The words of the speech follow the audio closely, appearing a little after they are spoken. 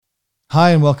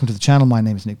Hi and welcome to the channel. My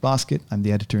name is Nick Basket. I'm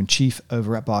the editor-in-chief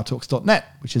over at bartalks.net,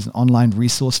 which is an online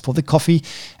resource for the coffee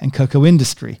and cocoa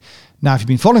industry. Now, if you've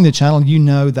been following the channel, you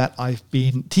know that I've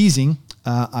been teasing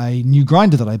a new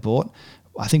grinder that I bought,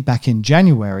 I think back in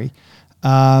January,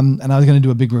 and I was going to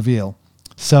do a big reveal.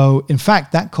 So, in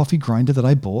fact, that coffee grinder that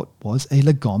I bought was a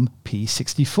Lagom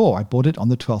P64. I bought it on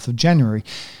the 12th of January.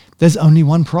 There's only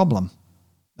one problem.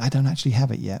 I don't actually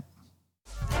have it yet.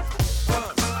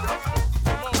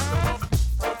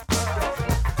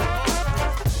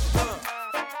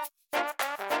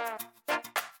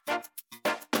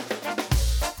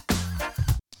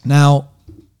 Now,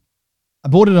 I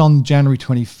bought it on January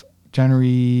 12th.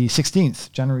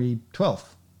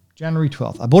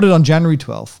 I bought it on January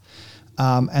 12th,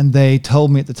 and they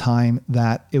told me at the time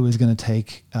that it was going to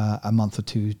take a month or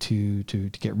two to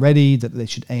get ready, that they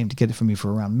should aim to get it for me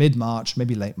for around mid-March,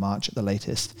 maybe late March at the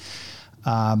latest.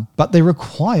 But they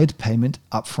required payment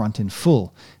upfront in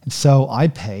full. And so I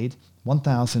paid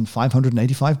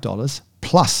 $1,585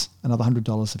 plus another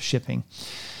 $100 of shipping.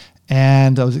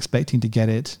 And I was expecting to get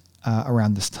it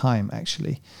around this time,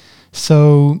 actually.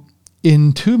 So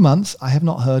in 2 months, I have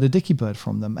not heard a dicky bird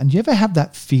from them. And you ever have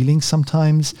that feeling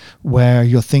sometimes where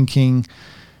you're thinking,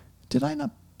 did I not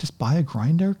just buy a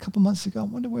grinder a couple months ago? I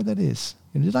wonder where that is.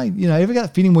 Did I, ever get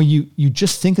that feeling where you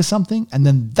just think of something and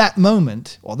then that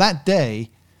moment or that day,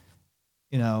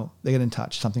 they get in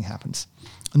touch, something happens.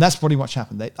 And that's probably what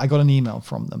happened. I got an email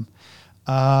from them.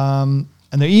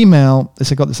 And the email,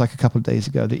 I got this like a couple of days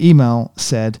ago, the email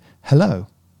said, "Hello.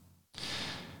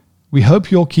 We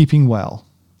hope you're keeping well."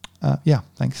 Yeah,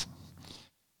 thanks.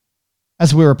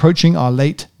 "As we're approaching our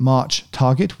late March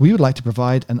target, we would like to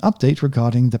provide an update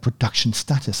regarding the production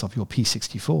status of your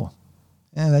P64.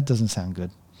 That doesn't sound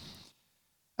good.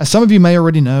 As some of you may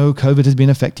already know, COVID has been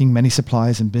affecting many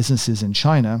suppliers and businesses in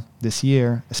China this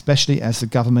year, especially as the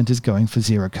government is going for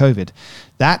zero COVID.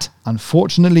 That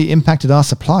unfortunately impacted our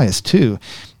suppliers too.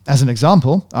 As an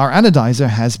example, our anodizer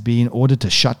has been ordered to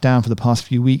shut down for the past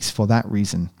few weeks for that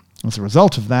reason. As a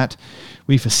result of that,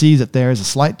 we foresee that there is a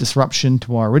slight disruption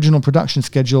to our original production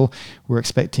schedule. We're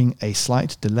expecting a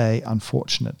slight delay,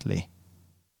 unfortunately.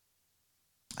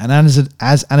 And as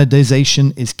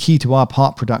anodization is key to our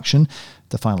part production,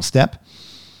 the final step,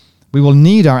 we will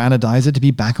need our anodizer to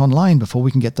be back online before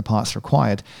we can get the parts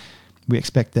required. We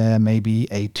expect there may be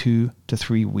a 2 to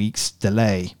 3 weeks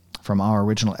delay from our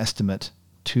original estimate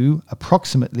to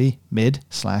approximately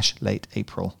mid/late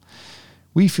April.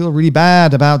 We feel really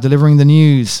bad about delivering the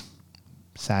news."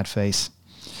 Sad face.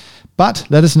 "But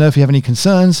let us know if you have any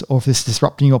concerns or if this is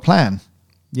disrupting your plan."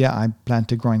 Yeah, I plan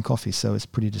to grind coffee, so it's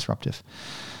pretty disruptive.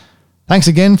 "Thanks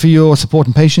again for your support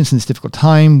and patience in this difficult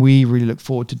time. We really look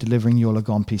forward to delivering your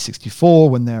Lagom P64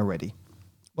 when they're ready."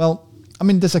 Well,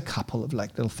 there's a couple of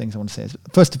little things I want to say.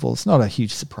 First of all, it's not a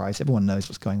huge surprise. Everyone knows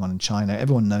what's going on in China.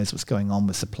 Everyone knows what's going on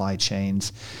with supply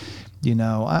chains.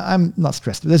 I'm not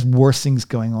stressed. There's worse things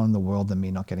going on in the world than me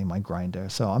not getting my grinder.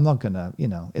 So I'm not going to,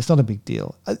 it's not a big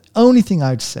deal. Only thing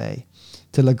I'd say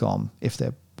to Lagom, if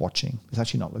they're watching, it's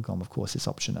actually not Lagom, of course, it's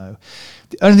Option O.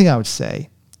 The only thing I would say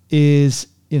is,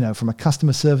 from a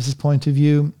customer services point of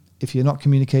view, if you're not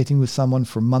communicating with someone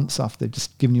for months after they've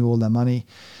just given you all their money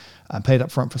and paid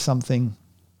up front for something,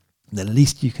 the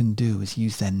least you can do is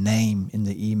use their name in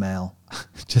the email.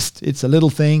 It's a little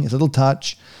thing, it's a little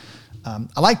touch.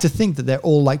 I like to think that they're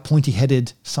all like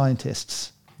pointy-headed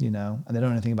scientists, and they don't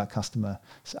know anything about customer.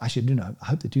 So actually, I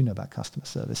hope they do know about customer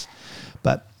service.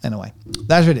 But anyway,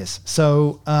 that's what it is.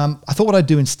 So I thought what I'd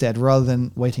do instead, rather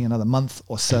than waiting another month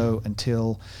or so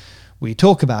until we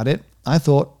talk about it, I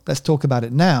thought, let's talk about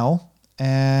it now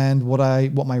and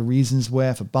what my reasons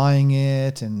were for buying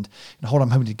it and what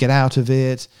I'm hoping to get out of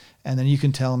it. And then you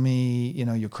can tell me,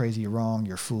 you're crazy, you're wrong,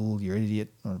 you're a fool, you're an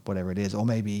idiot, or whatever it is. Or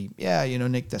maybe, yeah,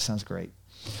 Nick, that sounds great.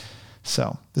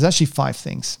 So there's actually 5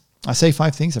 things. I say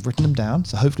 5 things, I've written them down.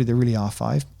 So hopefully there really are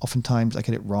 5. Oftentimes I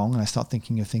get it wrong and I start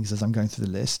thinking of things as I'm going through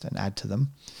the list and add to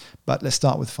them. But let's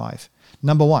start with 5.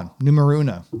 Number 1, numero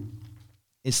uno.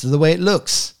 It's the way it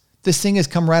looks. This thing has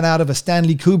come right out of a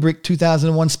Stanley Kubrick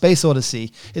 2001 Space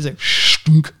Odyssey. It's like,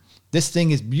 this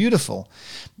thing is beautiful.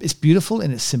 It's beautiful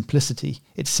in its simplicity.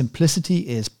 Its simplicity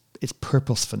is its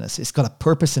purposefulness. It's got a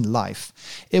purpose in life.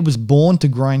 It was born to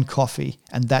grind coffee,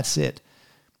 and that's it.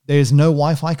 There is no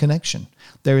Wi-Fi connection.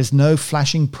 There is no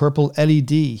flashing purple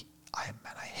LED. I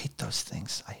hate those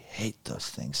things. I hate those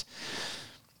things.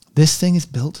 This thing is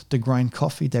built to grind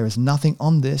coffee. There is nothing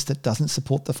on this that doesn't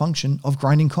support the function of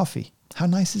grinding coffee. How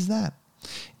nice is that?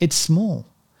 It's small.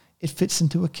 It fits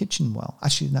into a kitchen well.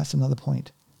 Actually, that's another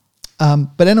point.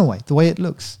 But anyway, the way it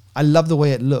looks. I love the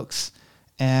way it looks.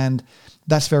 And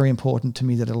that's very important to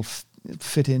me, that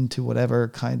fit into whatever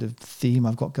kind of theme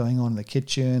I've got going on in the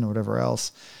kitchen or whatever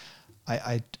else.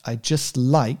 I just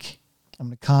like, I'm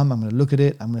going to come, I'm going to look at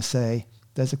it, I'm going to say,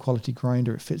 there's a quality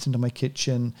grinder, it fits into my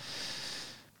kitchen.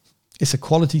 It's a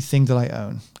quality thing that I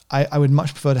own. I would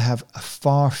much prefer to have a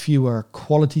far fewer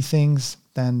quality things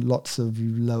than lots of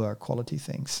lower quality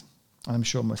things. And I'm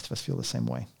sure most of us feel the same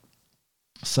way.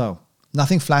 So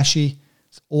nothing flashy.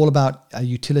 It's all about a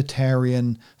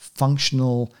utilitarian,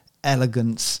 functional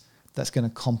elegance that's going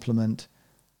to complement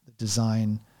the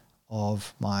design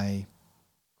of my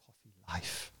coffee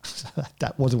life.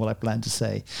 That wasn't what I planned to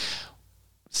say.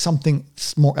 Something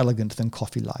more elegant than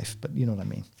coffee life, but you know what I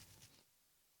mean.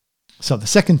 So the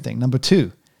second thing, number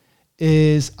 2,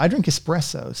 is I drink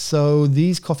espresso. So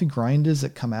these coffee grinders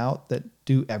that come out that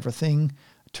do everything,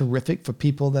 terrific for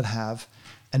people that have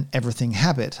an everything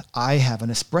habit. I have an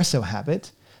espresso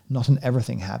habit, not an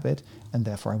everything habit, and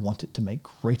therefore I want it to make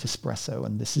great espresso,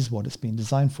 and this is what it's been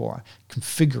designed for. I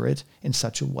configure it in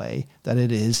such a way that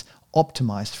it is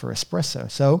optimized for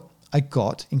espresso. So I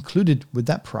got included with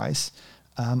that price,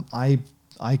 I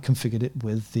configured it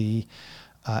with the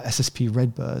SSP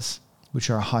red burrs, which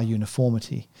are a high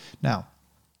uniformity. Now,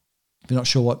 if you're not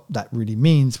sure what that really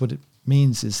means, what it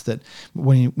means is that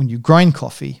when you grind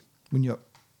coffee, when you're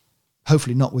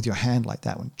hopefully not with your hand like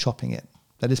that when chopping it,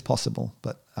 that is possible,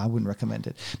 but I wouldn't recommend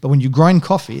it. But when you grind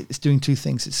coffee, it's doing two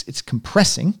things. It's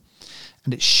compressing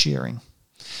and it's shearing.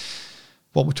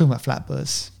 Well, we're talking about flat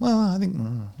burrs. Well, I think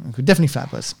definitely flat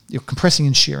burrs. You're compressing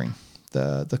and shearing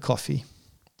the coffee,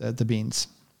 the beans.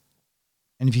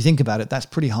 And if you think about it, that's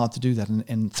pretty hard to do that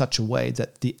in such a way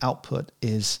that the output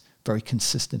is very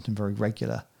consistent and very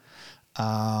regular.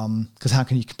 Because how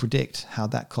can you predict how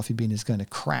that coffee bean is going to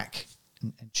crack?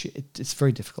 It's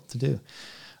very difficult to do.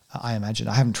 I imagine.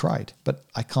 I haven't tried, but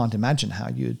I can't imagine how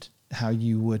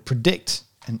you would predict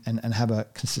and have a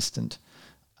consistent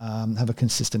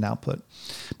output.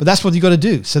 But that's what you got to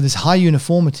do. So this high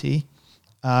uniformity,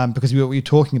 because what you're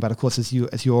talking about, of course,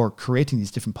 as you're creating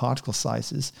these different particle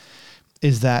sizes,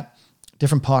 is that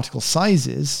different particle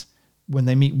sizes, when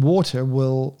they meet water,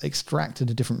 will extract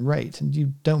at a different rate. And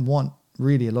you don't want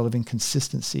really a lot of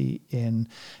inconsistency in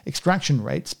extraction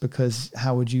rates, because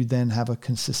how would you then have a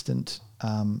consistent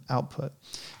output?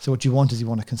 So what you want is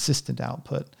a consistent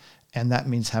output. And that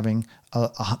means having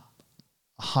a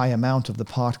high amount of the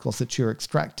particles that you're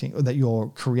extracting or that you're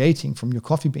creating from your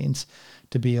coffee beans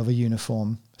to be of a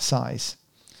uniform size.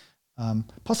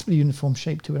 Possibly uniform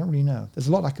shape too. I don't really know. There's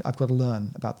a lot I've got to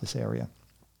learn about this area.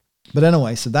 But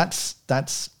anyway, so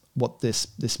that's what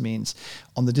this means.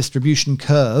 On the distribution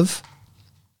curve,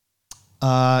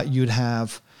 you'd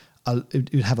have a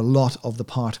lot of the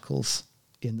particles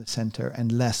in the center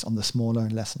and less on the smaller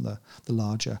and less on the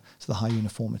larger. So the high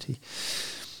uniformity.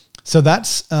 So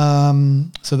that's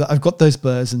so that I've got those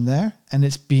burrs in there, and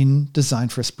it's been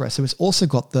designed for espresso. It's also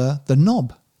got the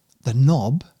knob. The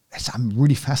knob. I'm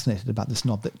really fascinated about this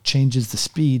knob that changes the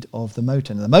speed of the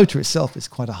motor. And the motor itself is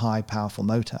quite a high, powerful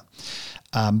motor.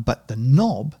 But the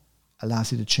knob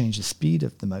allows you to change the speed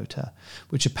of the motor,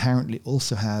 which apparently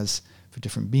also has, for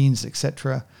different beans,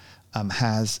 etc.,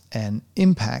 has an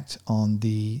impact on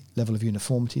the level of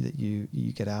uniformity that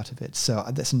you get out of it. So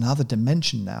that's another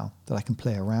dimension now that I can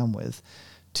play around with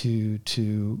to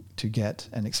get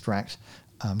and extract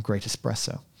great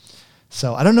espresso.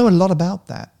 So I don't know a lot about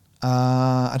that.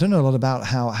 I don't know a lot about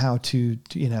how to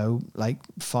like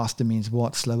faster means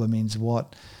what, slower means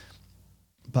what,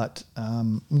 but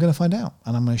I'm going to find out,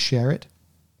 and I'm going to share it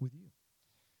with you.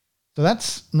 So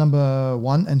that's number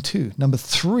 1 and 2. Number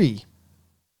 3,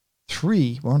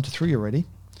 we're on to 3 already,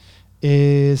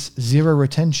 is zero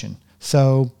retention.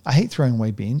 So I hate throwing away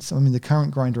beans. I mean, the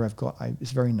current grinder I've got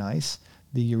is very nice,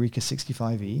 the Eureka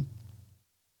 65E,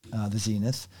 the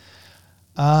Zenith.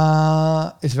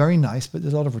 It's very nice, but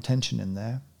there's a lot of retention in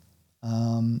there.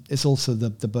 It's also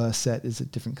the burr set is a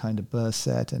different kind of burr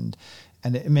set, and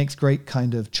it makes great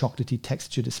kind of chocolatey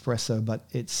textured espresso, but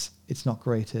it's not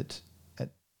great at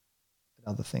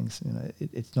other things.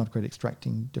 It's not great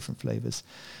extracting different flavors.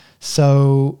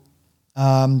 So,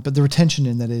 but the retention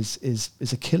in that is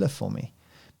a killer for me,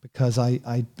 because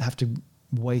I have to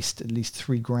waste at least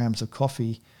 3 grams of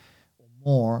coffee or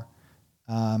more.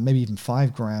 Maybe even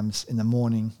 5 grams in the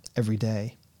morning every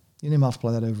day.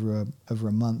 Multiply that over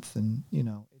a month, and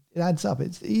it adds up.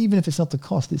 It's even if it's not the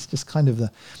cost, it's just kind of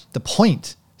the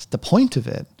point. It's the point of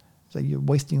it. It's like you're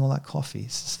wasting all that coffee.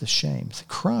 It's just a shame. It's a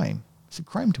crime. It's a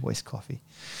crime to waste coffee.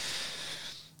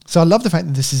 So I love the fact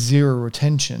that this is zero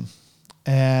retention,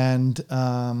 and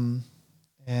I'm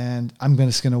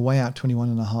just going to weigh out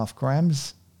 21.5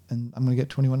 grams, and I'm going to get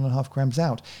 21.5 grams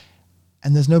out,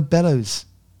 and there's no bellows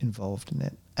involved in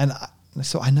it. And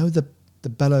so I know the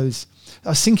bellows. I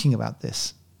was thinking about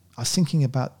this. I was thinking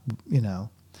about,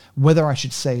 whether I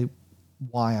should say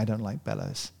why I don't like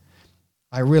bellows.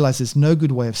 I realize there's no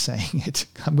good way of saying it.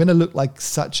 I'm going to look like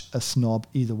such a snob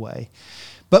either way.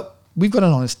 But we've got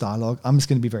an honest dialogue. I'm just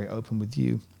going to be very open with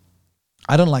you.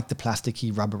 I don't like the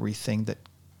plasticky, rubbery thing that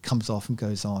comes off and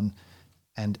goes on,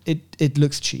 and it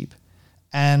looks cheap.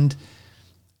 But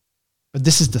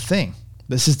this is the thing.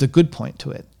 This is the good point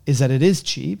to it, is that it is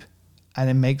cheap, and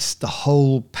it makes the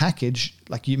whole package,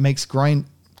 like it makes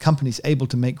companies able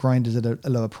to make grinders at a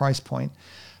lower price point.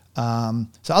 So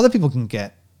other people can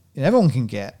get, everyone can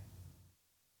get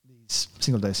these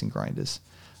single dosing grinders.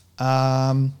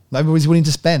 Everybody's willing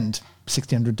to spend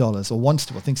 $1,600 or wants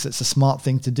to, or thinks it's a smart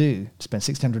thing to do, to spend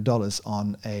 $1,600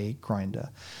 on a grinder.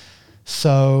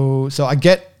 So I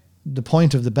get the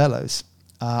point of the bellows.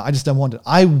 I just don't want it.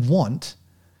 I want,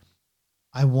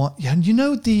 yeah, and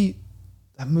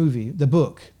that movie, the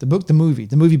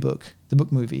movie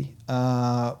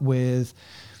with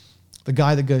the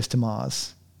guy that goes to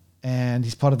Mars, and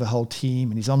he's part of a whole team,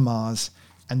 and he's on Mars,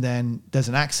 and then there's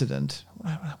an accident.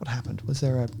 What happened? Was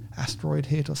there an asteroid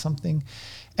hit or something?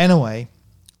 Anyway,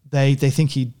 they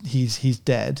think he's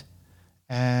dead,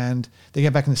 and they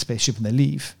get back in the spaceship and they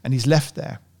leave, and he's left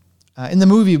there. In the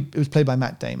movie, it was played by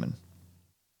Matt Damon.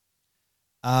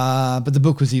 But the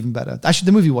book was even better. Actually,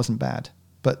 the movie wasn't bad,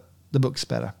 but the book's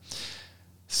better.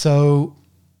 So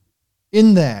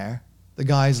in there, the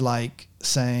guy's like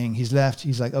saying he's left.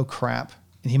 He's like, oh crap.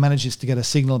 And he manages to get a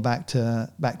signal back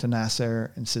to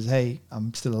NASA and says, hey,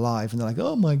 I'm still alive. And they're like,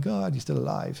 oh my God, you're still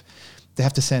alive. They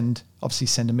have to send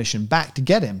a mission back to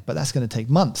get him, but that's going to take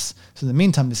months. So in the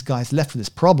meantime, this guy's left with this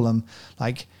problem,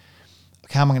 like,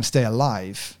 okay, how am I going to stay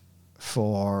alive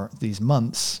for these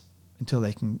months until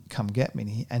they can come get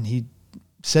me? And he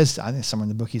says, I think somewhere in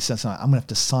the book, he says, I'm going to have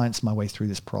to science my way through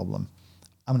this problem.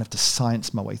 I'm going to have to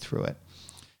science my way through it.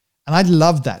 And I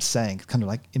love that saying, kind of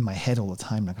like in my head all the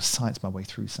time, like I science my way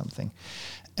through something.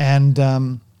 And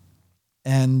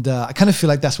I kind of feel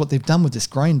like that's what they've done with this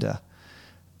grinder,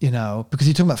 because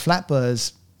you're talking about flat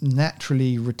burrs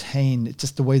naturally retain, it's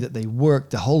just the way that they work.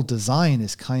 The whole design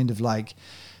is kind of like,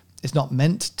 it's not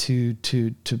meant to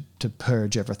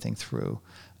purge everything through.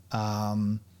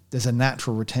 There's a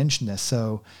natural retention there.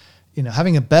 So,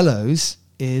 having a bellows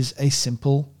is a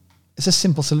simple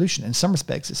solution. In some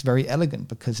respects, it's very elegant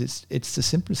because it's the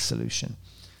simplest solution.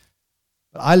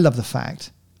 But I love the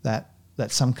fact that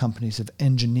some companies have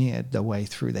engineered their way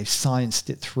through. They've scienced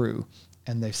it through,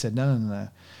 and they've said, no,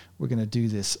 we're going to do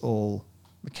this all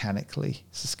mechanically.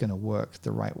 This is going to work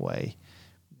the right way.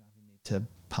 You don't need to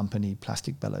pump any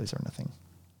plastic bellows or anything.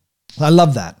 I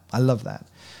love that.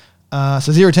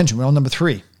 So zero tension. We're on number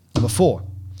 3. Number 4.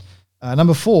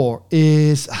 Number 4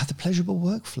 is the pleasurable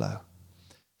workflow.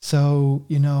 So,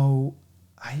 you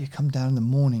come down in the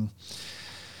morning,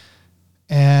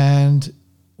 and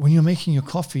when you're making your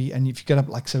coffee, and if you get up,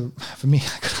 like, so for me,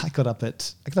 I got up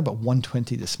at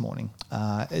 1:20 this morning.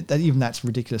 Even that's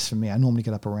ridiculous for me. I normally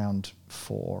get up around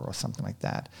 4 or something like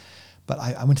that. But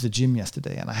I went to the gym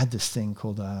yesterday, and I had this thing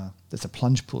called, there's a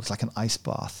plunge pool. It's like an ice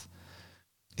bath.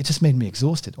 It just made me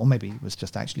exhausted, or maybe it was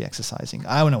just actually exercising.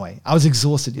 I went away. I was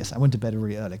exhausted. Yes, I went to bed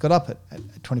really early. I got up at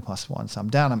 20 past 1. So I'm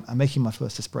down. I'm making my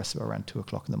first espresso around 2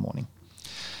 o'clock in the morning.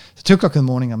 So 2 o'clock in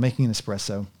the morning, I'm making an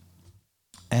espresso.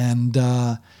 And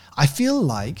I feel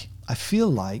like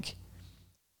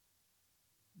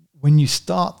when you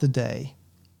start the day,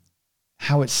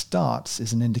 how it starts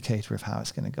is an indicator of how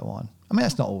it's going to go on. I mean,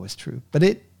 that's not always true, but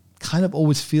it kind of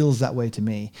always feels that way to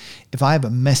me. If I have a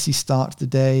messy start to the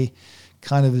day,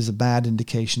 kind of is a bad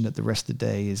indication that the rest of the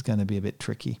day is going to be a bit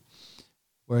tricky.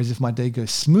 Whereas if my day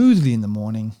goes smoothly in the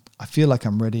morning, I feel like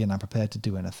I'm ready and I'm prepared to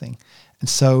do anything. And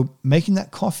so making that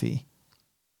coffee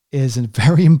is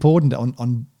very important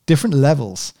on different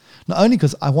levels. Not only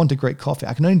because I want a great coffee,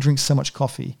 I can only drink so much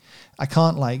coffee. I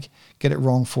can't get it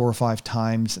wrong 4 or 5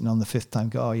 times and on the 5th time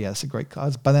go, oh yeah, it's a great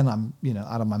coffee. But then I'm,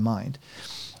 out of my mind.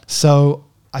 So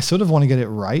I sort of want to get it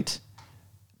right,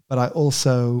 but I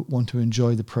also want to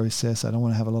enjoy the process. I don't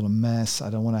want to have a lot of mess. I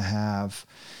don't want to have,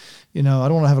 I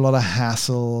don't want to have a lot of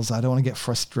hassles. I don't want to get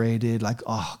frustrated. Like,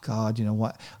 oh God, you know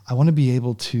what? I want to be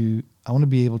able to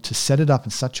set it up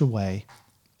in such a way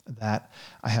that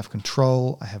I have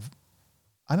control.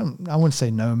 I wouldn't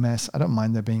say no mess. I don't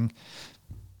mind there being,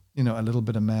 a little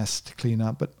bit of mess to clean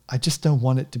up, but I just don't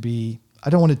want it to be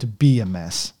a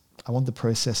mess. I want the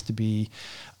process to be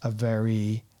a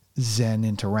very Zen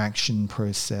interaction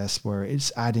process where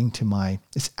it's adding to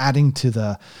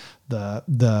the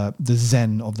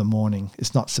Zen of the morning.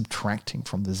 It's not subtracting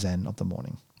from the Zen of the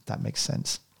morning. If that makes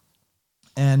sense.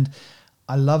 And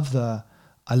I love the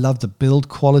build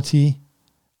quality.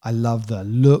 I love the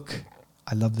look.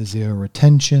 I love the zero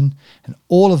retention and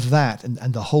all of that,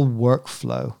 and the whole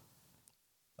workflow.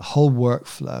 The whole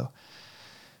workflow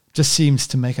just seems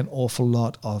to make an awful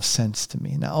lot of sense to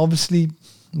me. Now, obviously,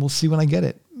 we'll see when I get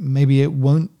it. Maybe it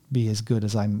won't be as good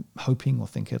as I'm hoping or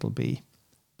think it'll be,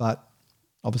 but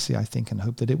obviously I think and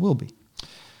hope that it will be.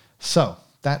 So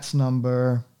that's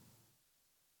number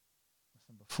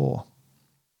 4.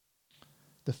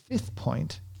 The 5th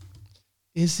point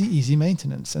is the easy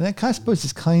maintenance, and that I suppose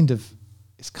is kind of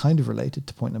related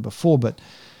to point number 4. But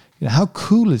how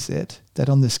cool is it that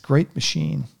on this great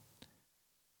machine,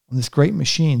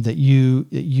 that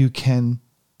you can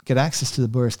get access to the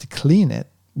burrs to clean it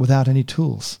without any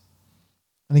tools.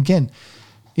 And again,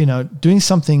 doing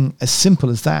something as simple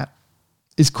as that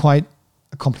is quite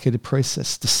a complicated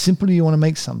process. The simpler you want to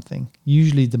make something,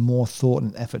 usually the more thought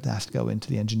and effort has to go into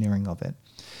the engineering of it.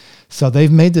 So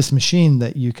they've made this machine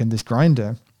this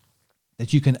grinder,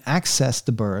 that you can access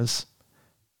the burrs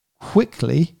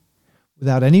quickly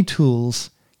without any tools,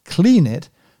 clean it,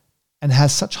 and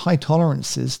has such high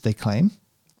tolerances, they claim,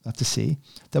 I have to see,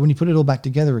 that when you put it all back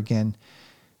together again,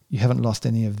 you haven't lost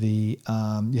any of the,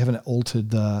 you haven't altered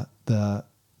the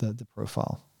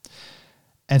profile.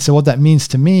 And so what that means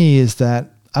to me is that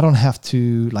I don't have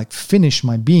to finish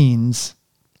my beans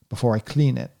before I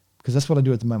clean it, because that's what I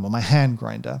do at the moment on my hand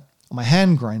grinder. On my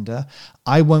hand grinder,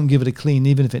 I won't give it a clean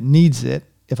even if it needs it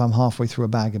if I'm halfway through a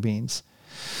bag of beans,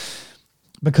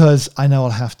 because I know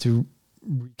I'll have to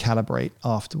recalibrate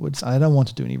afterwards. I don't want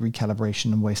to do any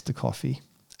recalibration and waste the coffee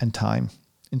and time.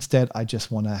 Instead, I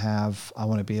just want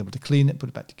to be able to clean it, put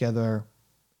it back together.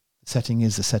 The setting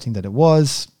is the setting that it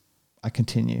was. I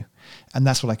continue. And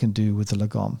that's what I can do with the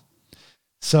Lagom.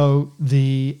 So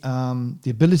the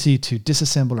ability to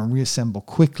disassemble and reassemble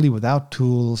quickly without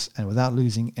tools and without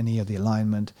losing any of the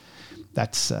alignment,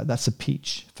 that's a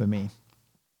peach for me.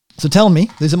 So tell me,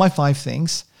 these are my 5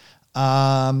 things.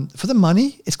 For the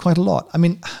money, it's quite a lot. I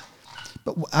mean,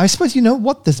 but I suppose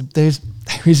what? There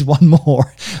is one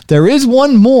more. There is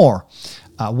one more.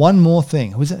 One more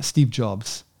thing. Who was that? Steve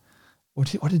Jobs.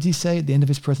 What did he say at the end of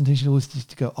his presentation? He always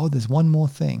used to go, "Oh, there's one more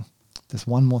thing. There's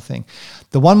one more thing."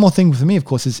 The one more thing for me, of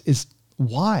course, is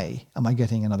why am I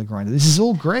getting another grinder? This is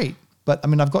all great, but I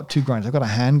mean, I've got 2 grinders. I've got a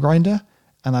hand grinder,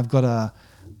 and I've got a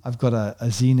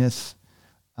Zenith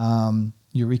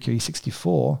Eureka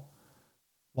E64.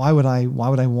 Why would I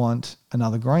want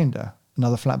another grinder,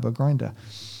 another flatbed grinder?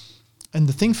 And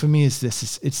the thing for me is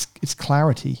this: it's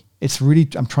clarity. It's really,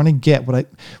 I'm trying to get what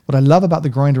I love about the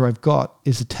grinder I've got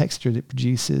is the texture that it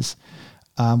produces.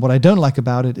 What I don't like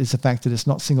about it is the fact that it's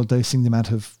not single dosing the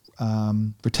amount of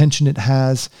retention it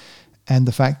has, and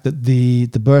the fact that the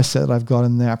burr set that I've got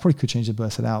in there, I probably could change the burr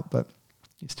set out, but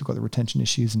it's still got the retention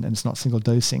issues and it's not single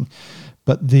dosing.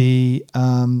 But the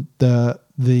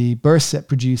burr set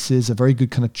produces a very good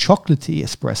kind of chocolatey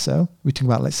espresso. We talk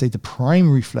about, let's say, the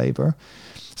primary flavor.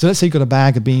 So let's say you've got a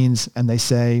bag of beans and they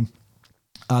say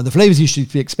the flavors you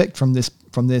should expect from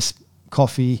this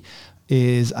coffee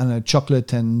is, I don't know,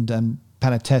 chocolate and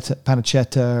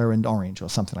pancetta and orange or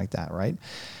something like that, right?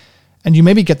 And you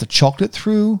maybe get the chocolate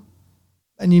through,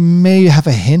 and you may have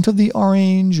a hint of the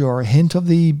orange or a hint of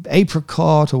the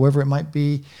apricot or whatever it might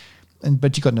be,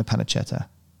 but you got no pancetta,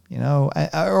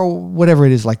 or whatever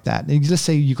it is like that. And let's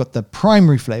say you got the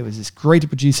primary flavors. It's great at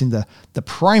producing the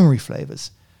primary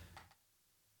flavors,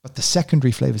 but the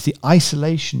secondary flavors, the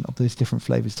isolation of those different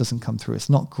flavors doesn't come through. It's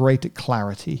not great at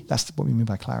clarity. That's what we mean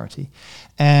by clarity.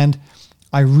 And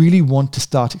I really want to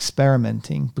start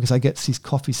experimenting, because I get these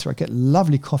coffees through. I get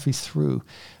lovely coffees through,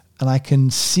 and I can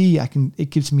see,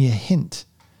 it gives me a hint,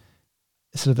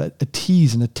 sort of a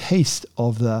tease and a taste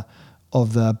of the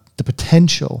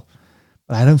potential,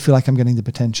 but I don't feel like I'm getting the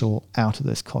potential out of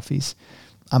those coffees.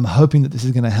 I'm hoping that this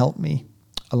is going to help me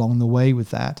along the way with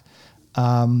that,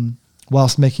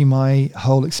 whilst making my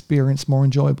whole experience more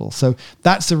enjoyable. So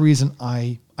that's the reason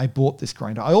I bought this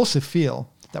grinder. I also feel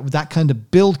that with that kind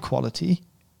of build quality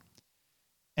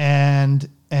and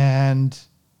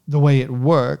the way it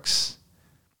works,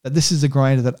 that this is a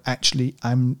grinder that actually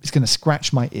it's going to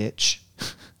scratch my itch,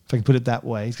 if I can put it that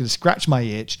way. It's going to scratch my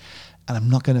itch, and I'm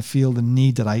not going to feel the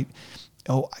need that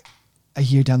a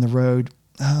year down the road,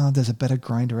 there's a better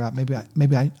grinder out.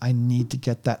 Maybe I need to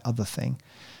get that other thing.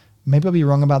 Maybe I'll be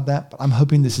wrong about that, but I'm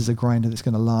hoping this is a grinder that's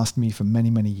going to last me for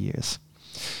many, many years.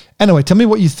 Anyway, tell me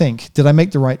what you think. Did I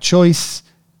make the right choice?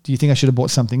 Do you think I should have bought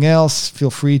something else?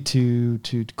 Feel free to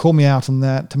call me out on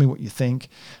that. Tell me what you think.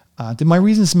 Did my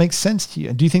reasons make sense to you?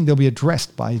 And do you think they'll be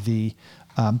addressed by the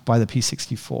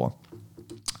P64?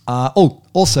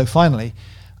 Also, finally,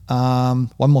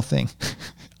 one more thing.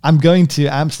 I'm going to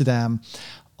Amsterdam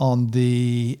on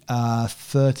the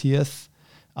 30th.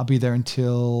 I'll be there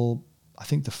until, I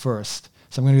think, the 1st.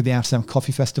 So I'm going to do the Amsterdam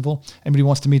Coffee Festival. Anybody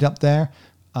wants to meet up there,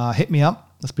 hit me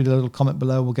up. Let's put a little comment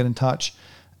below. We'll get in touch.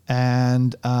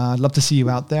 And I'd love to see you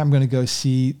out there. I'm going to go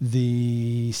see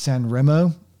the San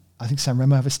Remo. I think San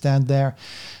Remo have a stand there.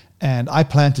 And I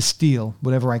plan to steal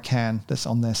whatever I can that's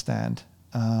on their stand.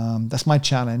 That's my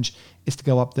challenge, is to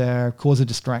go up there, cause a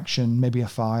distraction, maybe a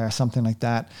fire, something like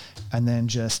that, and then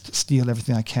just steal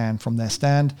everything I can from their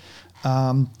stand.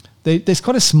 There's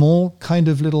quite a small kind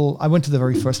of little, I went to the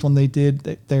very first one they did.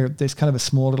 There's kind of a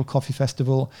small little coffee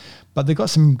festival, but they've got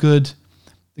some good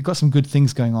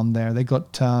things going on there. They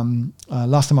got,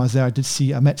 last time I was there,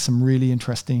 I met some really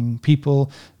interesting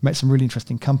people, met some really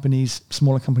interesting companies,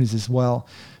 smaller companies as well.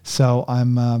 So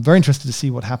I'm very interested to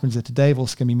see what happens there today. We're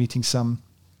also going to be meeting some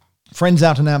friends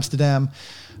out in Amsterdam.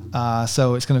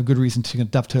 So it's kind of a good reason to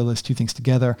dovetail those two things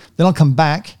together. Then I'll come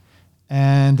back,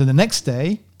 and then the next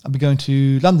day, I'll be going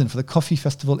to London for the Coffee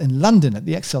Festival in London at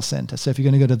the Excel Centre. So if you're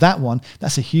going to go to that one,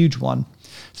 that's a huge one.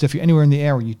 So if you're anywhere in the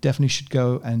area, you definitely should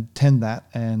go and attend that,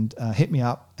 and hit me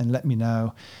up and let me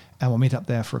know. And we'll meet up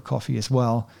there for a coffee as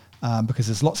well, because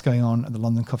there's lots going on at the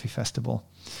London Coffee Festival.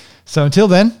 So until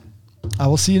then, I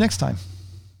will see you next time.